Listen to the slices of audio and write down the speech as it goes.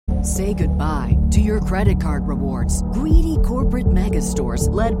Say goodbye to your credit card rewards. Greedy corporate mega stores,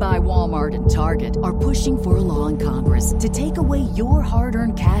 led by Walmart and Target, are pushing for a law in Congress to take away your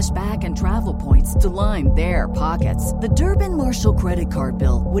hard-earned cash back and travel points to line their pockets. The Durbin-Marshall credit card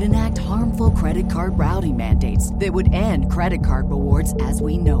bill would enact harmful credit card routing mandates that would end credit card rewards as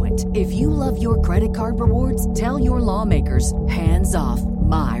we know it. If you love your credit card rewards, tell your lawmakers, hands off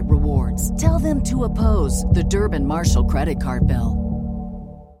my rewards. Tell them to oppose the Durbin-Marshall credit card bill.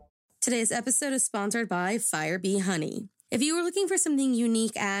 Today's episode is sponsored by Fire Bee Honey. If you are looking for something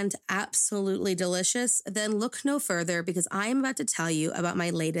unique and absolutely delicious, then look no further because I am about to tell you about my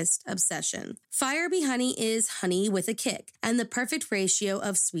latest obsession. Fire Bee Honey is honey with a kick and the perfect ratio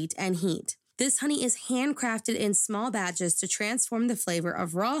of sweet and heat. This honey is handcrafted in small batches to transform the flavor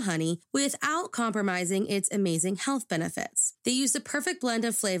of raw honey without compromising its amazing health benefits. They use the perfect blend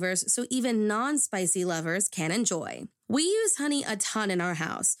of flavors so even non-spicy lovers can enjoy. We use honey a ton in our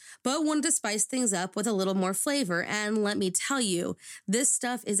house, but wanted to spice things up with a little more flavor, and let me tell you, this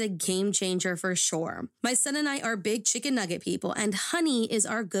stuff is a game changer for sure. My son and I are big chicken nugget people, and honey is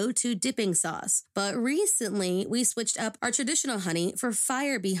our go-to dipping sauce. But recently, we switched up our traditional honey for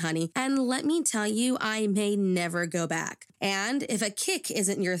Fire Bee Honey, and let me tell you, I may never go back. And if a kick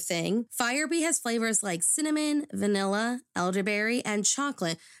isn't your thing, Fire Bee has flavors like cinnamon, vanilla, elderberry, and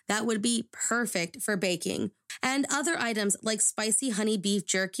chocolate that would be perfect for baking. And other items like spicy honey beef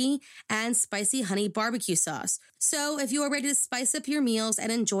jerky and spicy honey barbecue sauce. So if you are ready to spice up your meals and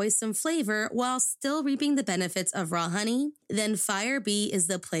enjoy some flavor while still reaping the benefits of raw honey, then Fire Bee is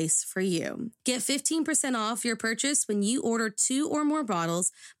the place for you. Get 15% off your purchase when you order 2 or more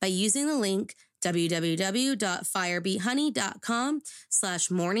bottles by using the link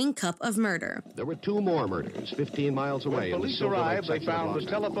www.firebeehoney.com/morningcupofmurder. There were 2 more murders 15 miles away. When police arrived, they found the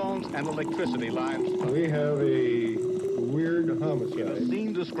telephones and electricity lines. We have a weird A homicide.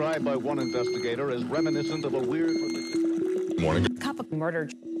 scene described by one investigator as reminiscent of a weird Cup of murder.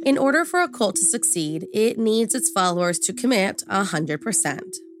 In order for a cult to succeed, it needs its followers to commit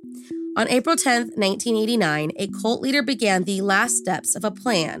 100%. On April 10, 1989, a cult leader began the last steps of a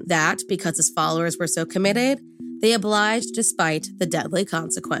plan that, because his followers were so committed, they obliged despite the deadly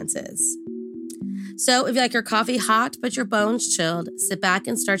consequences. So if you like your coffee hot but your bones chilled, sit back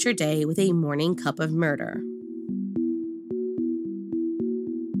and start your day with a morning cup of murder.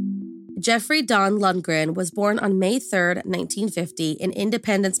 Jeffrey Don Lundgren was born on May 3, 1950 in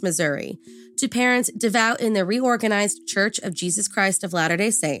Independence, Missouri, to parents devout in the reorganized Church of Jesus Christ of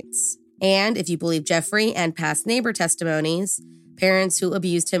Latter-day Saints. And, if you believe Jeffrey and past neighbor testimonies, parents who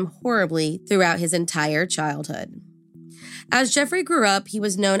abused him horribly throughout his entire childhood. As Jeffrey grew up, he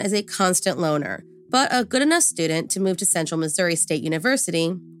was known as a constant loner, but a good enough student to move to Central Missouri State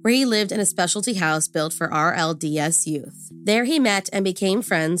University, where he lived in a specialty house built for RLDS youth. There he met and became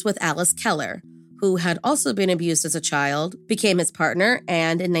friends with Alice Keller, who had also been abused as a child, became his partner,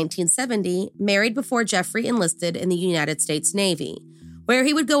 and in 1970, married before Jeffrey enlisted in the United States Navy, where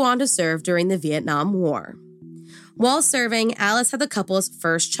he would go on to serve during the Vietnam War. While serving, Alice had the couple's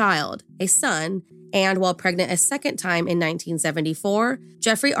first child, a son, and while pregnant a second time in 1974,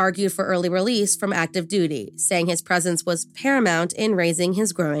 Jeffrey argued for early release from active duty, saying his presence was paramount in raising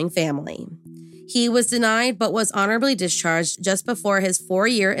his growing family. He was denied but was honorably discharged just before his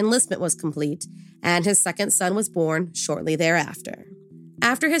 4-year enlistment was complete, and his second son was born shortly thereafter.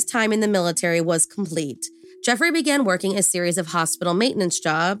 After his time in the military was complete, Jeffrey began working a series of hospital maintenance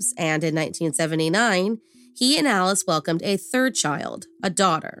jobs, and in 1979, he and Alice welcomed a third child, a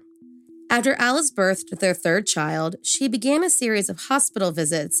daughter. After Alice birthed their third child, she began a series of hospital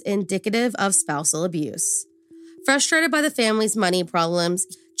visits indicative of spousal abuse. Frustrated by the family's money problems,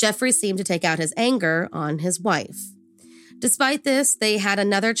 Jeffrey seemed to take out his anger on his wife. Despite this, they had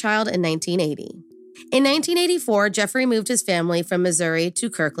another child in 1980. In 1984, Jeffrey moved his family from Missouri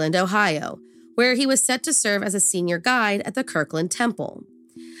to Kirtland, Ohio, where he was set to serve as a senior guide at the Kirtland Temple.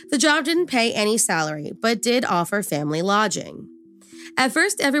 The job didn't pay any salary, but did offer family lodging. At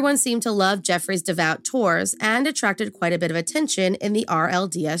first, everyone seemed to love Jeffrey's devout tours and attracted quite a bit of attention in the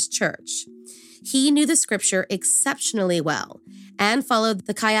RLDS church. He knew the scripture exceptionally well and followed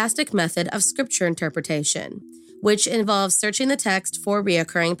the chiastic method of scripture interpretation, which involves searching the text for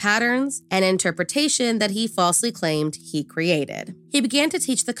reoccurring patterns and interpretation that he falsely claimed he created. He began to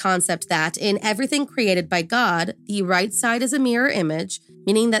teach the concept that in everything created by God, the right side is a mirror image,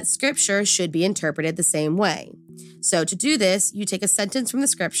 meaning that scripture should be interpreted the same way. So to do this, you take a sentence from the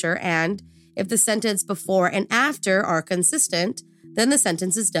scripture and, if the sentence before and after are consistent, then the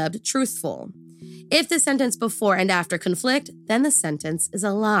sentence is dubbed truthful. If the sentence before and after conflict, then the sentence is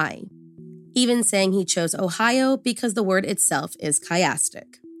a lie. Even saying he chose Ohio because the word itself is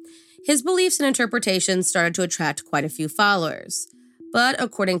chiastic. His beliefs and interpretations started to attract quite a few followers. But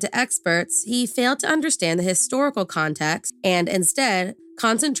according to experts, he failed to understand the historical context and instead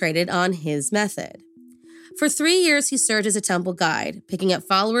concentrated on his method. For 3 years, he served as a temple guide, picking up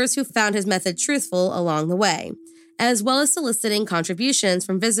followers who found his method truthful along the way, as well as soliciting contributions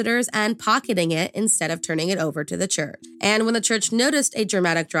from visitors and pocketing it instead of turning it over to the church. And when the church noticed a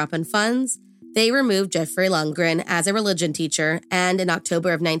dramatic drop in funds, they removed Jeffrey Lundgren as a religion teacher and in October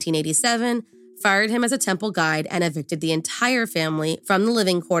of 1987, fired him as a temple guide and evicted the entire family from the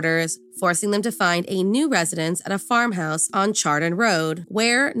living quarters, forcing them to find a new residence at a farmhouse on Chardon Road,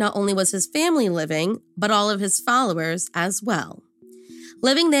 where not only was his family living, but all of his followers as well.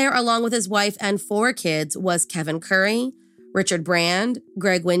 Living there along with his wife and 4 kids was Kevin Curry, Richard Brand,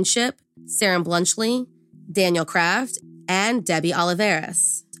 Greg Winship, Sarah Blunchley, Daniel Kraft, and Debbie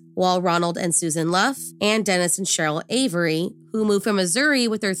Oliveras, while Ronald and Susan Luff and Dennis and Cheryl Avery, who moved from Missouri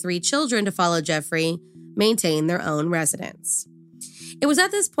with their 3 children to follow Jeffrey, maintained their own residence. It was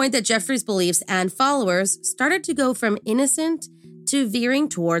at this point that Jeffrey's beliefs and followers started to go from innocent to veering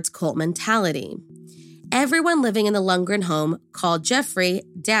towards cult mentality. Everyone living in the Lundgren home called Jeffrey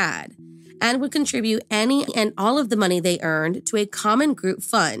Dad and would contribute any and all of the money they earned to a common group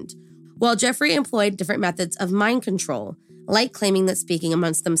fund, while Jeffrey employed different methods of mind control, like claiming that speaking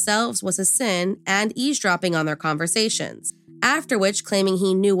amongst themselves was a sin and eavesdropping on their conversations, after which claiming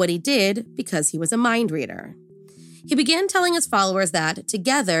he knew what he did because he was a mind reader. He began telling his followers that,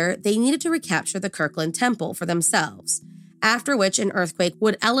 together, they needed to recapture the Kirtland temple for themselves, after which an earthquake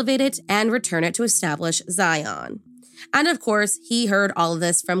would elevate it and return it to establish Zion. And of course, he heard all of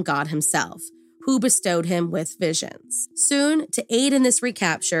this from God himself, who bestowed him with visions. Soon, to aid in this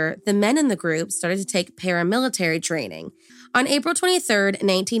recapture, the men in the group started to take paramilitary training. On April 23,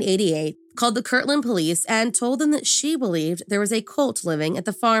 1988, called the Kirtland police and told them that she believed there was a cult living at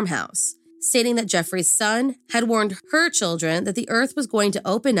the farmhouse, stating that Jeffrey's son had warned her children that the earth was going to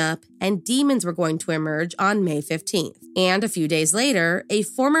open up and demons were going to emerge on May 15th. And a few days later, a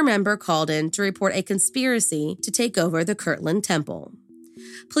former member called in to report a conspiracy to take over the Kirtland temple.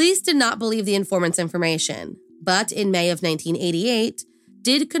 Police did not believe the informant's information, but in May of 1988,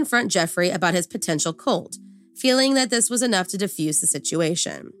 did confront Jeffrey about his potential cult, feeling that this was enough to defuse the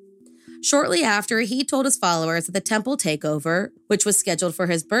situation. Shortly after, he told his followers that the temple takeover, which was scheduled for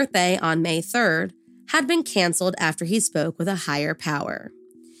his birthday on May 3rd, had been canceled after he spoke with a higher power.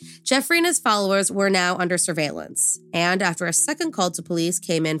 Jeffrey and his followers were now under surveillance, and after a second call to police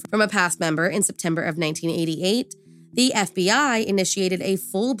came in from a past member in September of 1988, the FBI initiated a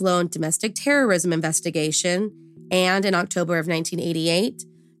full-blown domestic terrorism investigation, and in October of 1988,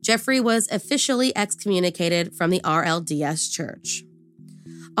 Jeffrey was officially excommunicated from the RLDS Church.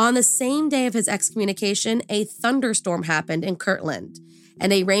 On the same day of his excommunication, a thunderstorm happened in Kirtland,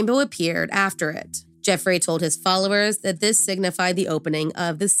 and a rainbow appeared after it. Jeffrey told his followers that this signified the opening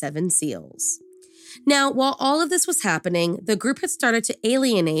of the 7 seals. Now, while all of this was happening, the group had started to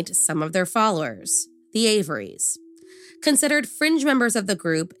alienate some of their followers, the Averys. Considered fringe members of the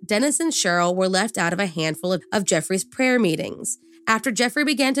group, Dennis and Cheryl were left out of a handful of Jeffrey's prayer meetings, after Jeffrey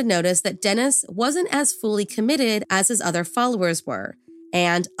began to notice that Dennis wasn't as fully committed as his other followers were,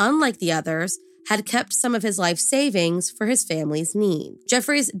 and, unlike the others, had kept some of his life savings for his family's need.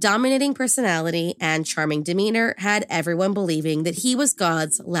 Jeffrey's dominating personality and charming demeanor had everyone believing that he was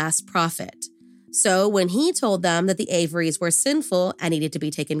God's last prophet. So when he told them that the Averys were sinful and needed to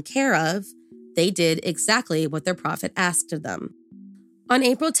be taken care of, they did exactly what their prophet asked of them. On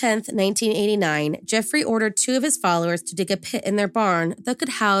April 10, 1989, Jeffrey ordered 2 of his followers to dig a pit in their barn that could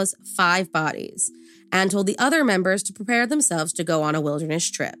house 5 bodies, and told the other members to prepare themselves to go on a wilderness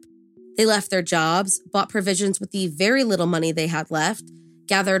trip. They left their jobs, bought provisions with the very little money they had left,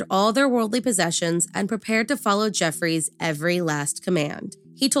 gathered all their worldly possessions, and prepared to follow Jeffrey's every last command.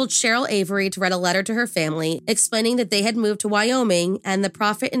 He told Cheryl Avery to write a letter to her family, explaining that they had moved to Wyoming, and the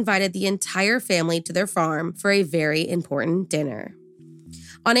prophet invited the entire family to their farm for a very important dinner.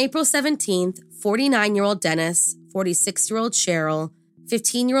 On April 17th, 49-year-old Dennis, 46-year-old Cheryl,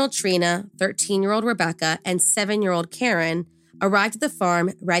 15-year-old Trina, 13-year-old Rebecca, and 7-year-old Karen arrived at the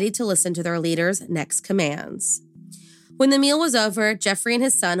farm ready to listen to their leader's next commands. When the meal was over, Jeffrey and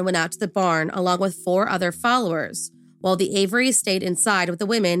his son went out to the barn along with 4 other followers, while the Averys stayed inside with the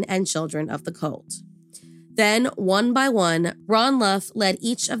women and children of the cult. Then, one by one, Ron Luff led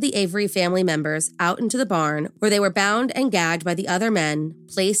each of the Avery family members out into the barn, where they were bound and gagged by the other men,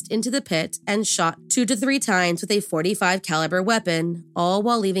 placed into the pit, and shot 2 to 3 times with a .45 caliber weapon, all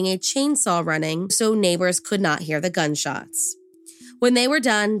while leaving a chainsaw running so neighbors could not hear the gunshots. When they were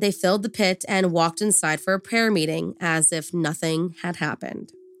done, they filled the pit and walked inside for a prayer meeting as if nothing had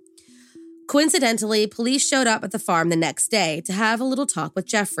happened. Coincidentally, police showed up at the farm the next day to have a little talk with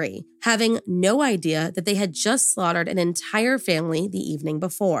Jeffrey, having no idea that they had just slaughtered an entire family the evening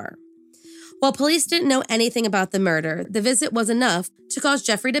before. While police didn't know anything about the murder, the visit was enough to cause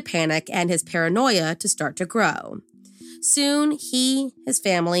Jeffrey to panic and his paranoia to start to grow. Soon, he, his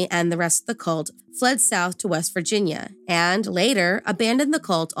family, and the rest of the cult fled south to West Virginia and later abandoned the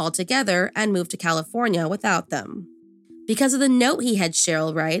cult altogether and moved to California without them. Because of the note he had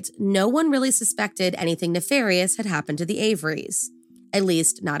Cheryl write, no one really suspected anything nefarious had happened to the Averys, at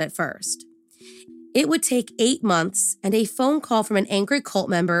least not at first. It would take 8 months and a phone call from an angry cult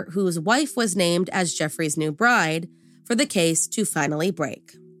member whose wife was named as Jeffrey's new bride for the case to finally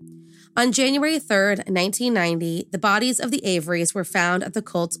break. On January 3rd, 1990, the bodies of the Averys were found at the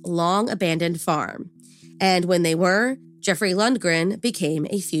cult's long-abandoned farm, and when they were, Jeffrey Lundgren became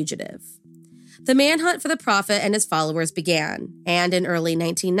a fugitive. The manhunt for the prophet and his followers began, and in early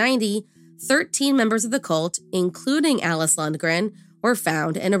 1990, 13 members of the cult, including Alice Lundgren, were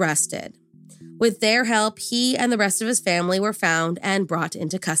found and arrested. With their help, he and the rest of his family were found and brought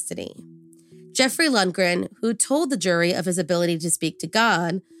into custody. Jeffrey Lundgren, who told the jury of his ability to speak to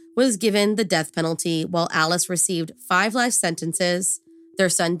God, was given the death penalty while Alice received 5 life sentences, their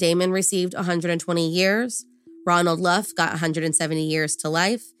son Damon received 120 years, Ronald Luff got 170 years to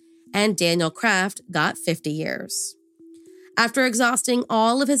life, and Daniel Kraft got 50 years. After exhausting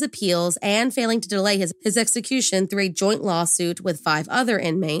all of his appeals and failing to delay his execution through a joint lawsuit with 5 other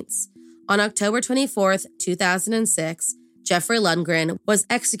inmates, on October 24, 2006, Jeffrey Lundgren was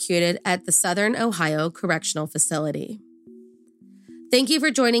executed at the Southern Ohio Correctional Facility. Thank you for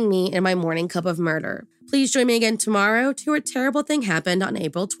joining me in my morning cup of murder. Please join me again tomorrow to hear what terrible thing happened on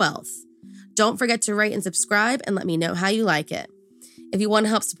April 12th. Don't forget to rate and subscribe and let me know how you like it. If you want to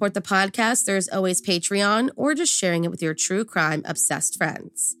help support the podcast, there's always Patreon or just sharing it with your true crime obsessed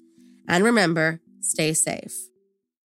friends. And remember, stay safe.